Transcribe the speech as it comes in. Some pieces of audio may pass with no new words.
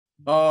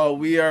Oh,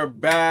 we are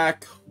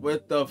back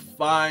with the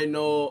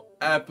final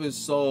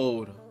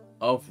episode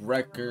of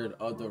Record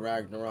of the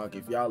Ragnarok.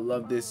 If y'all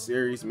love this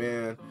series,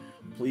 man,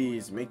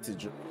 please make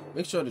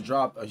sure to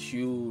drop a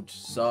huge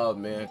sub,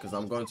 man, because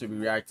I'm going to be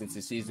reacting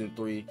to season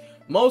 3.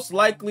 Most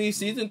likely,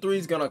 season 3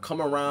 is gonna come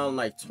around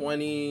like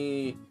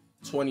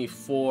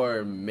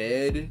 2024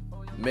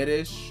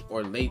 mid-ish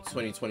or late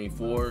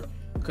 2024.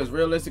 Because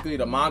realistically,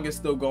 the manga's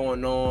still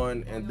going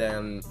on, and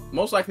then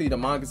most likely the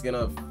manga's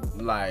gonna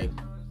like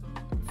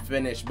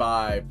finish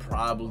by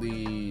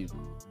probably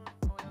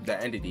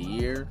the end of the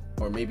year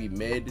or maybe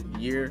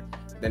mid-year.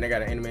 Then they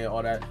gotta animate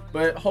all that,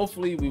 but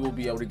hopefully we will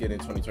be able to get in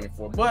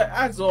 2024. But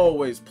as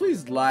always,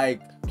 please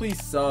like,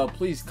 please sub,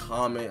 please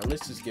comment, and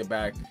let's just get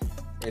back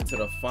into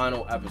the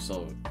final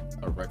episode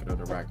of Record of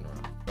the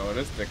Ragnarok. Bro,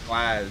 this is the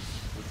clash.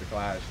 This is the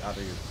clash. I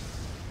think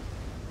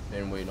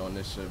been waiting on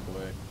this shit,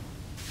 boy.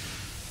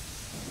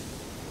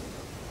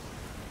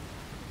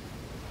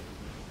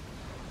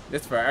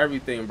 This for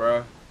everything,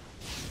 bro.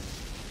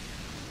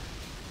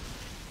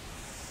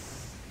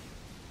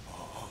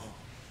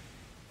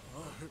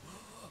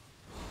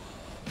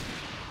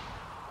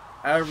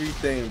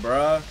 Everything,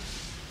 bruh.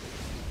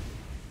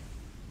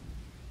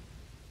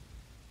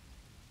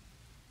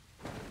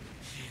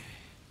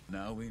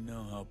 Now we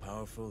know how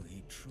powerful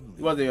he truly is.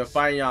 He wasn't even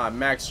fighting y'all at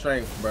max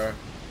strength, bruh.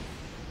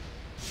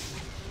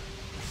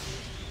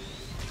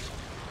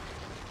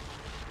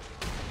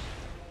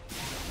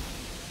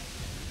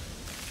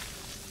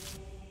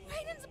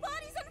 Raiden's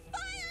body's on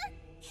fire!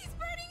 He's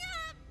burning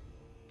up!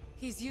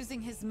 He's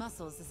using his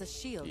muscles as a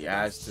shield He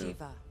has against to.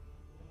 Shiva.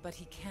 But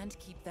he can't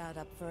keep that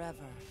up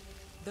forever.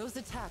 Those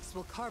attacks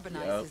will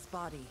carbonize Yep. his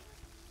body.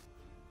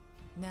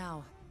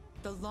 Now,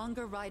 the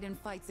longer Raiden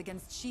fights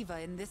against Shiva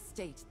in this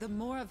state, the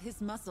more of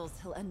his muscles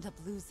he'll end up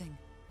losing.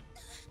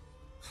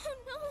 Oh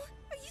no!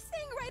 Are you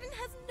saying Raiden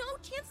has no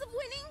chance of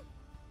winning?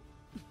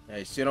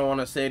 Hey, she don't want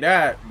to say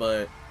that,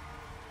 but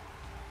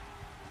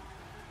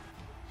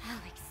How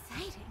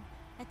exciting!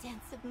 A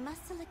dance of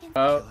muscle against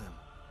uh, Kill him.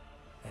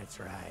 That's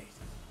right.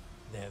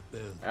 They're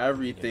both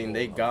everything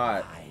they all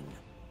got. aligned,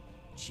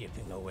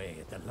 chipping away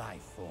at the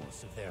life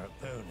force of their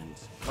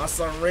opponents. My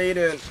son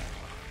Raiden.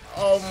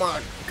 Oh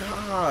my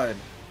god.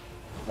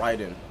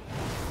 Raiden.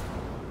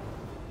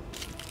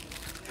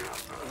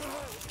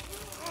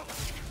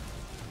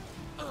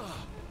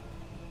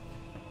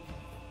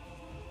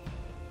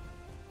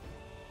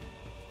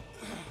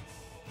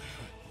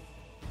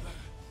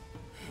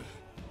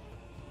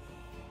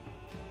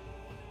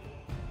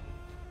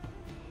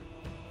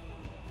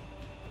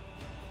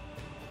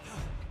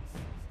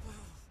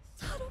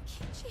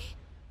 Tadokichi.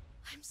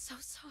 I'm so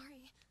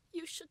sorry.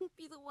 You shouldn't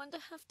be the one to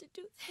have to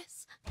do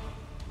this.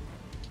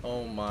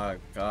 Oh my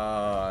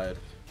god.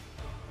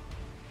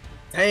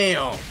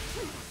 Damn.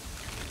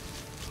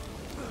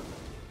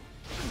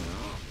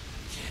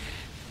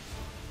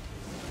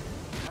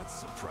 That's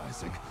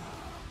surprising.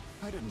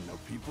 I didn't know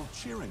people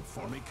cheering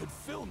for me could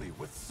fill me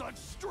with such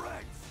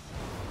strength.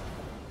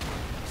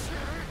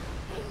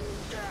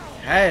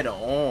 Head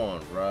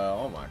on, bro.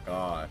 Oh my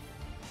god.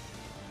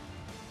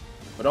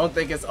 But don't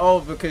think it's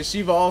over because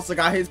Shiva also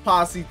got his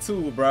posse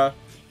too, bro.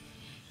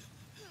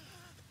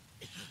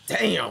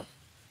 Damn.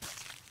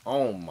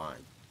 Oh my.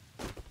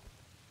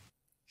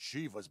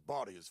 Shiva's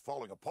body is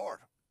falling apart.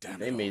 Damn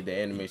They it made all. the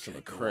You animation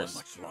can't look go on crisp.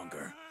 much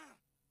longer.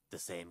 The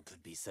same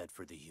could be said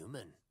for the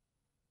human.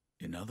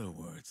 In other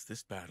words,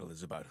 this battle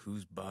is about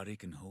whose body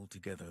can hold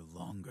together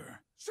longer.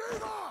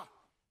 Shiva!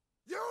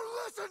 You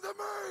listen to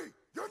me!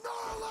 You're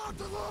not allowed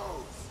to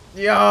lose!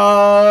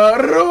 Yo,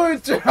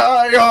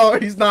 Rucha, yo,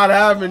 he's not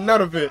having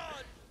none of it.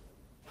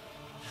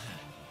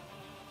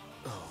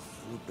 Oh,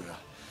 Budha,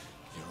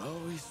 you're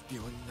always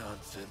spewing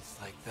nonsense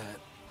like that.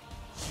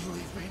 You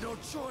leave me no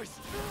choice.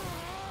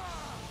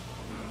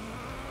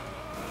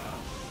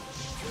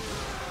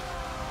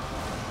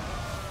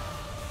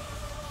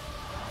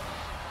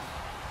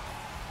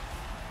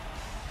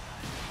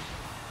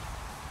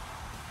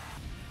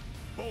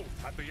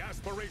 Both had the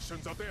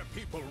aspirations of their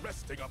people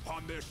resting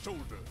upon their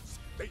shoulders.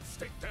 They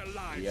staked their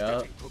lives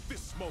Yep. getting to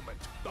this moment,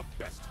 the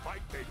best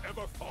fight they'd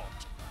ever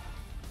fought.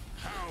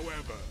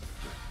 However,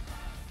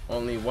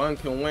 Only one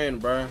can win,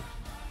 bro.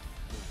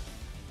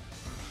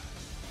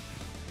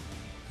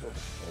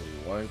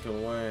 Only one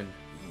can win.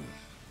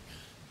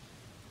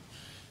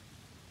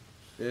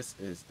 This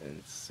is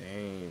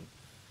insane.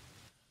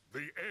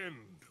 the end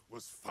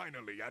was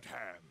finally at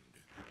hand.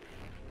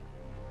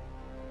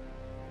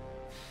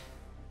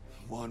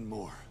 One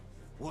more.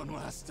 One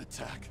last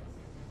attack.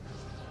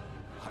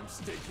 I'm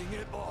staking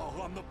it all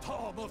on the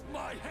palm of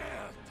my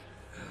hand.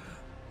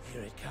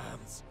 Here it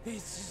comes.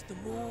 This is the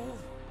move.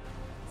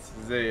 This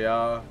is it,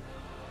 y'all.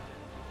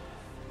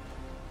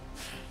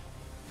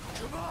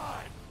 Come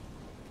on!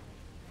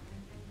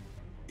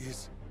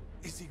 Is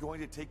he going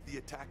to take the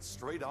attack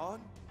straight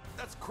on?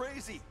 That's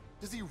crazy!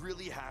 Does he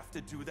really have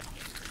to do that?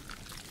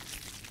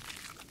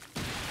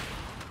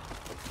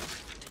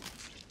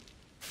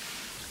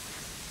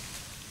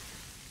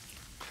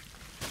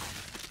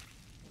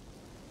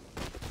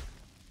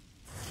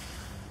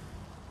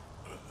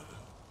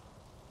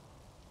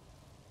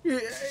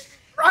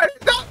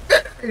 Raiden's not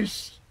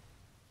finished.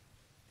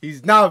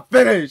 He's not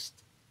finished.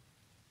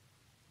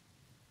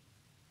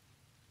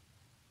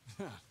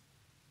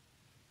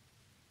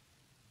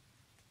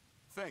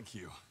 Thank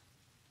you.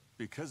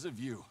 Because of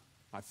you,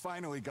 I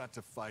finally got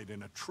to fight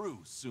in a true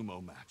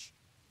sumo match.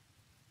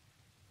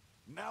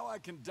 Now I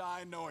can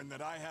die knowing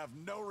that I have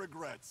no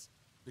regrets,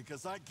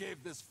 because I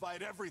gave this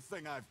fight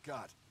everything I've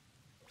got.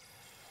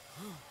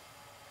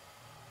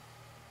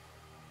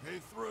 Hey,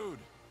 Thrud.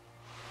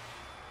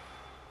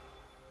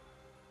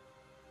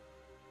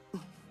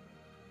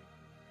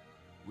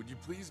 Would you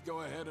please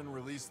go ahead and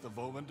release the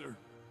Volander?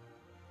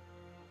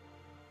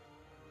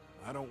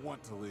 I don't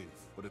want to leave,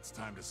 but it's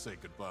time to say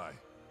goodbye.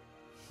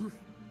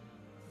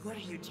 What are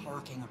you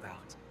talking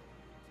about?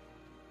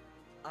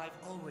 I've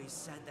always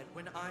said that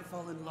when I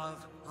fall in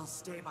love, I'll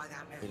stay by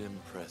that man. Quite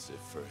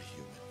impressive for a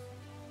human.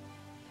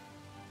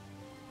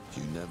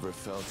 You never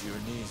fell to your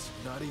knees,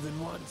 not even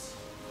once.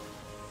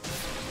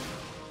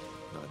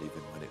 Not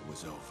even when it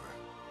was over.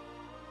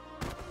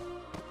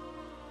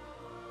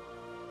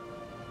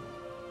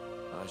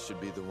 I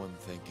should be the one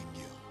thanking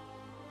you.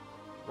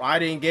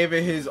 Raiden gave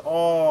it his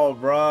all,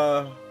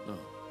 bruh. No.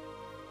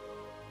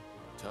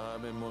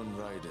 Tamemon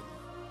Raiden.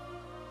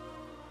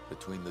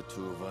 Between the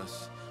two of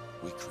us,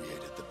 we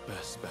created the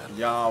best battle.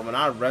 Y'all, when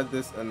I read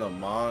this in the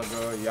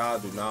manga, y'all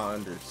do not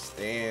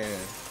understand.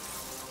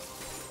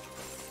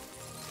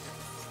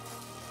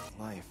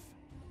 Life,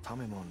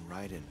 Tamemon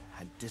Raiden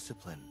had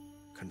discipline,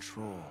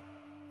 control,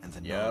 and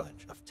the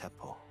knowledge of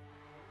Teppo.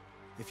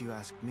 If you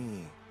ask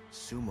me,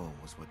 sumo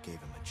was what gave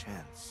him a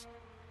chance.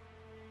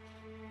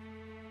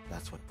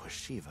 That's what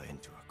pushed Shiva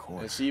into a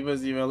corner. And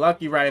Shiva's even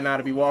lucky right now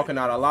to be walking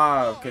out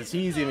alive, because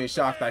he's even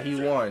shocked that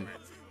he won.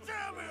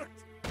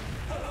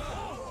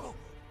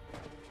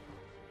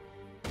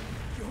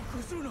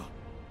 Yokozuna!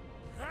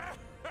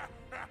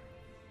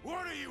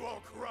 What are you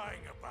all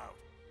crying about?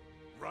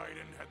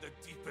 Raiden had the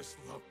deepest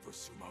love for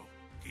sumo.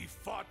 He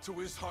fought to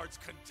his heart's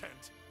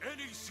content.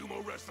 Any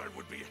sumo wrestler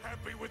would be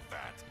happy with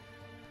that.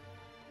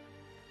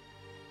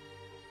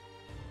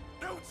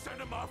 Don't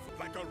send him off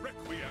like a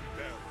requiem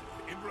bell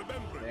in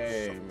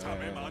remembrance of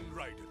Tamemon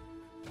Raiden,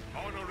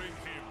 honoring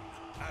him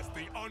as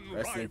the unrivaled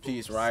Rest in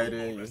peace, sumo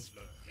Raiden.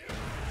 wrestler.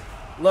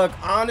 Look,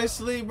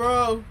 honestly,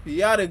 bro, he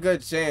had a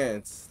good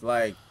chance.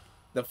 Like,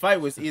 the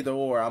fight was either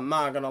or. I'm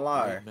not gonna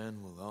lie. Great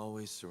men will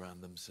always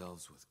surround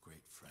themselves with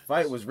great friends.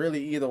 Fight was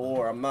really either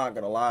or. I'm not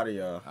gonna lie to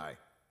y'all. Hi.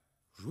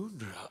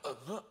 Rundra.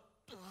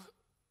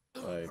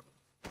 Like,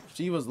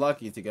 she was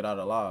lucky to get out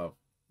alive.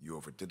 You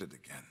overdid it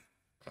again,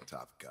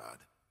 Top God.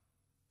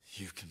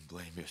 You can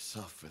blame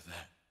yourself for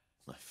that,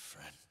 my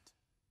friend.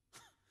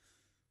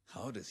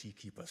 How does he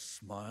keep a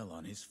smile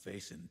on his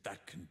face in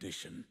that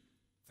condition?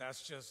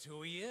 That's just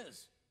who he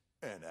is.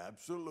 An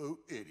absolute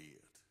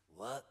idiot.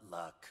 What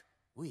luck.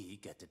 We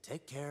get to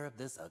take care of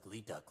this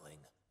ugly duckling.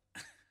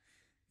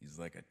 He's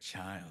like a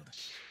child.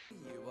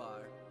 You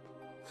are.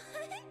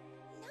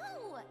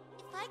 No!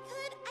 If I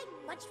could,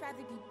 I'd much rather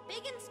be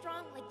big and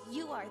strong like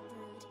you are,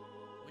 Thrud.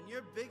 When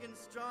you're big and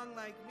strong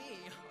like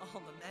me, all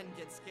the men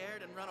get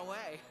scared and run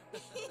away.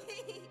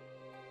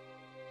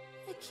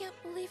 I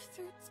can't believe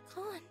Thrud's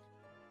gone.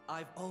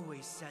 I've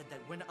always said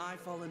that when I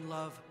fall in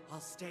love,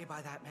 I'll stay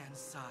by that man's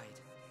side.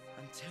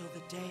 Until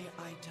the day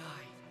I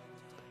die.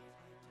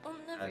 I'll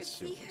never That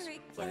see shit her was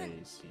again.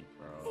 crazy,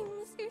 I bro.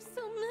 miss her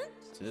so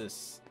much.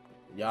 Just,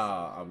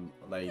 y'all, I'm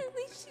like, At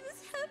least she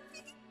was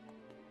happy.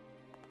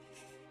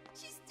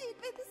 She stayed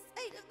by the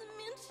side of the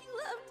man she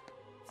loved.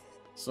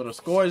 so the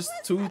score is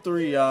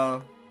 2-3,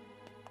 y'all.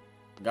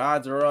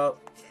 Gods are up.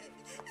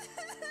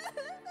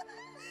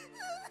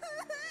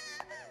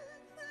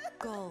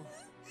 Goal.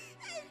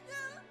 I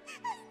know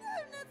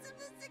I'm not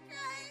supposed to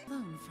cry.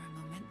 Alone for a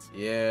moment.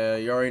 Yeah,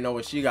 you already know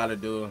what she gotta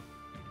do.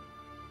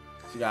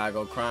 She gotta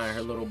go cry in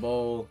her little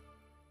bowl.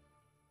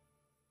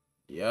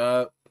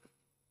 Yup.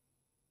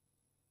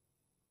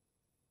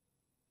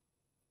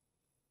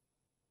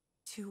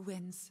 2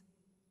 wins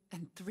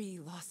and 3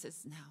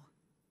 losses now.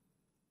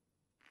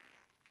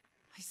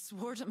 I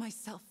swore to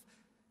myself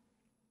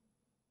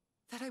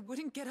that I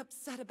wouldn't get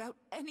upset about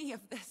any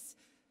of this.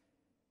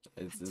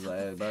 It's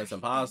like, but it's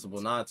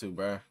impossible not to,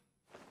 bruh.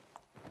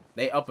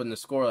 They upping the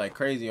score like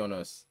crazy on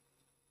us.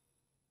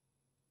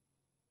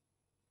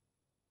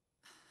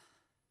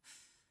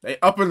 They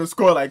upping the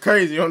score like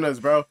crazy on us,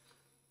 bro.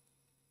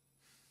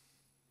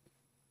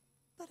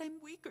 But I'm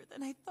weaker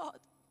than I thought.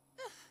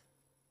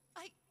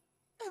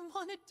 I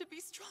wanted to be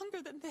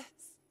stronger than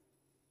this.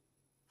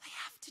 I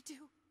have to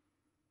do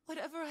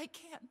whatever I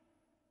can.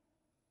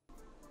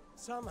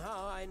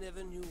 Somehow I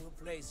never knew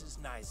a place as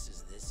nice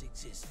as this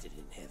existed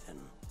in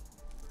heaven.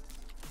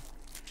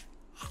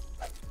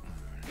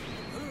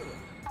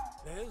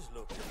 Those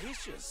look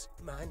delicious.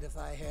 Mind if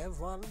I have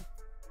one?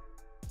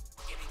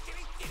 Give it here,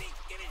 give it.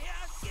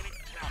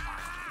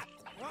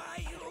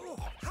 Why you?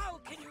 How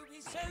can you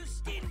be so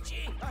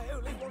stingy? I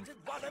only wanted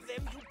one of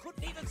them. You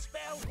couldn't even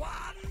spare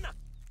one.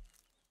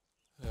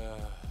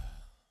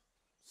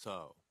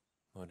 So,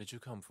 what did you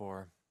come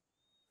for?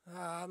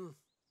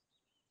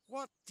 What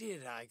What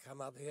did I come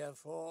up here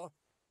for?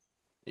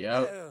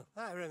 Yep. Oh,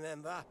 I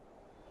remember.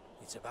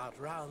 It's about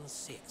round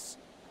 6.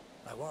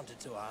 I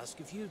wanted to ask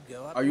if you'd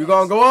go up. Are you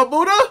gonna go up,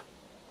 Budha?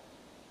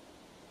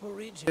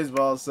 Origin. Is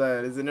well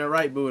said. Isn't it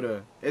right,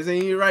 Budha?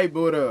 Isn't he right,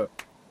 Budha?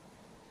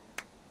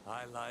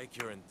 I like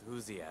your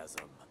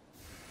enthusiasm.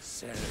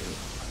 So,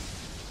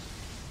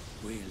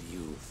 will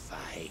you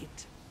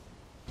fight?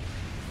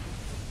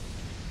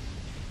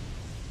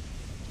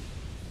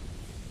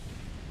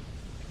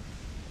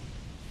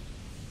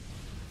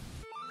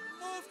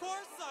 Of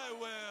course I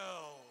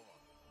will!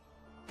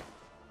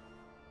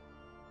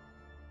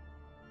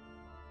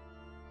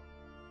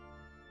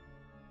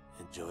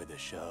 Enjoy the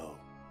show.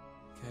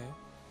 Okay.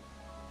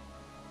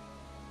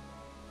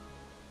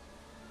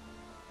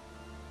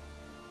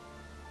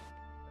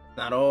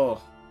 Not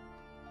all.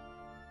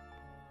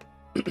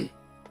 I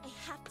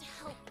have to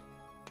help.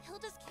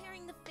 Hilda's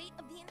carrying the fate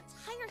of the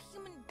entire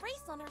human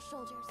race on her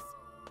shoulders.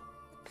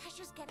 The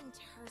pressure's getting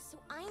to her, so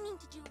I need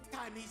to do...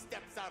 Time he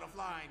steps out of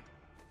line.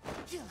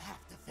 He'll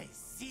have to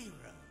face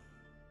Zero.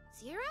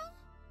 Zero?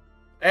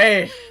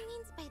 Hey! What do he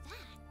means by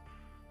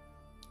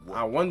that?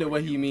 I wonder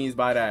what he means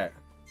by that.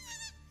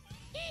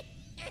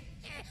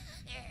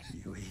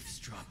 You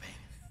eavesdropping.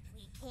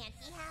 We can't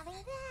be having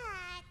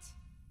that.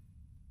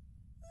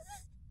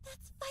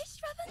 That's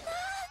Weissstraben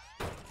that.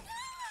 I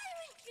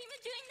wouldn't dream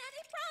of doing that,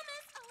 I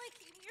promise. All I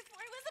came here for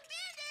was a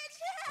bandage.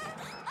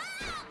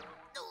 Ah!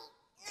 Oh,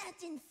 that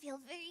didn't feel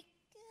very good.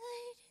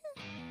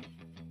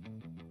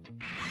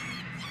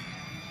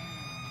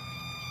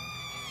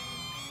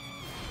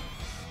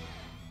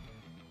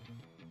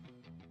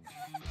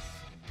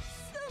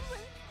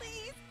 Someone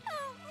please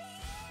help me.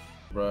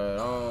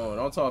 Bro,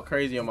 don't talk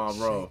crazy on my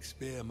bro.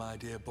 Shakespeare, my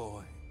dear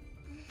boy.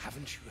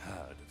 Haven't you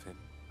heard of him?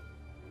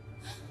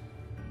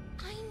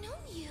 I know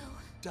you.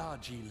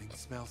 Darjeeling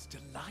smells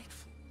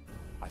delightful.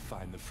 I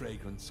find the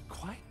fragrance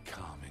quite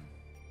calming.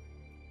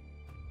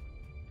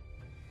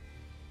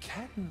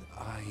 Can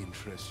I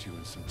interest you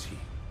in some tea?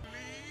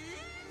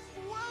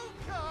 Please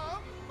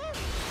welcome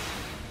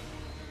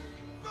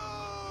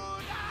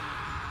Budha!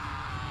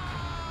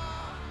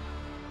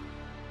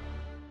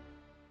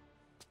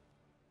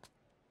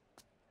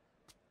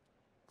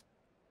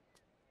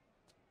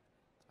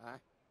 Hi.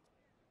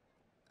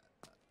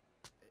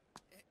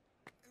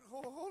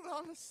 Hold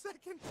on a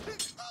second.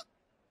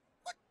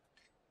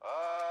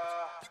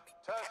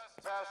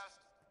 Test.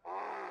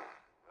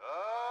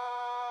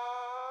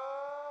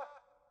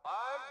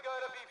 I'm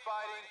gonna be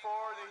fighting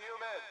for the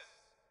humans.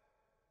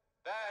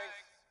 Thanks.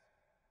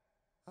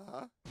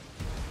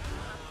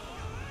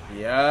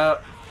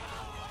 Yep.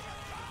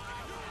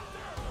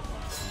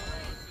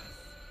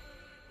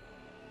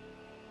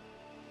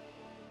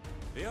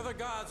 The other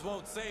gods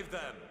won't save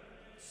them,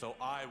 so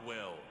I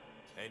will.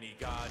 Any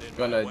god in my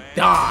Gonna way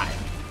die.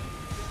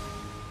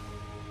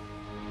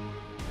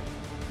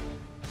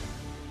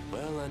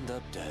 will end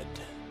up dead.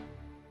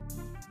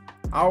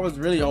 I was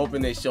really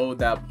hoping they showed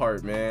that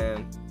part,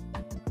 man.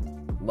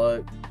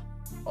 Look,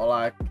 all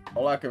I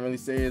can really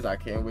say is I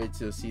can't wait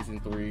till season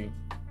 3,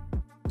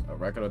 A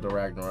Record of the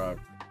Ragnarok.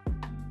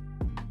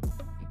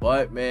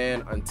 But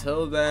man,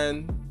 until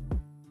then,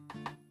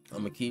 I'm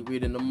gonna keep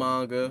reading the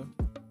manga.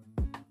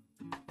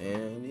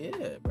 And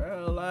yeah,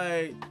 bro,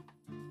 like,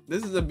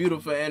 this is a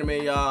beautiful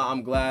anime, y'all.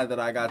 I'm glad that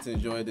I got to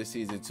enjoy this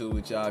season 2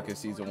 with y'all, because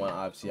season 1,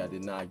 obviously, I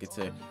did not get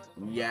to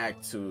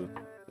react to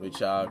with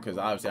y'all, because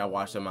obviously I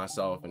watched it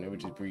myself, and it would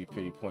just be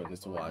pretty pointless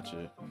to watch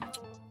it.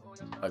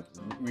 Like,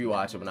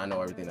 rewatch it when I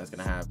know everything that's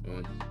gonna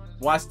happen.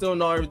 Well, I still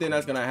know everything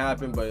that's gonna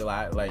happen, but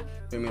like,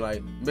 feel me,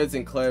 like, bits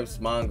and clips,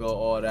 manga,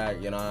 all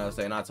that, you know what I'm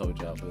saying? I told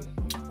y'all,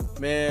 but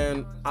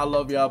man, I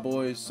love y'all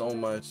boys so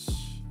much.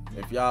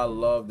 If y'all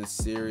love the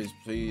series,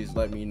 please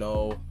let me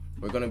know.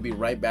 We're gonna be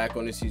right back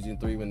on the season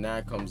 3 when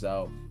that comes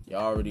out.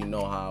 Y'all already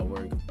know how it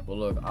works. But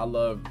look, I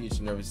love each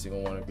and every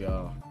single one of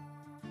y'all.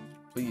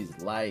 Please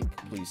like,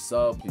 please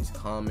sub, please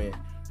comment.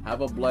 Have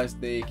a blessed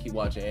day. Keep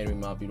watching Anime,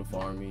 My Beautiful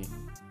Army.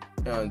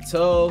 And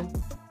until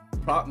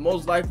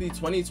most likely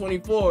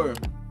 2024,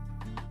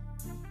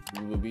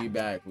 we will be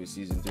back with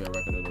season 3 of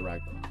Record of the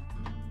Ragnarok.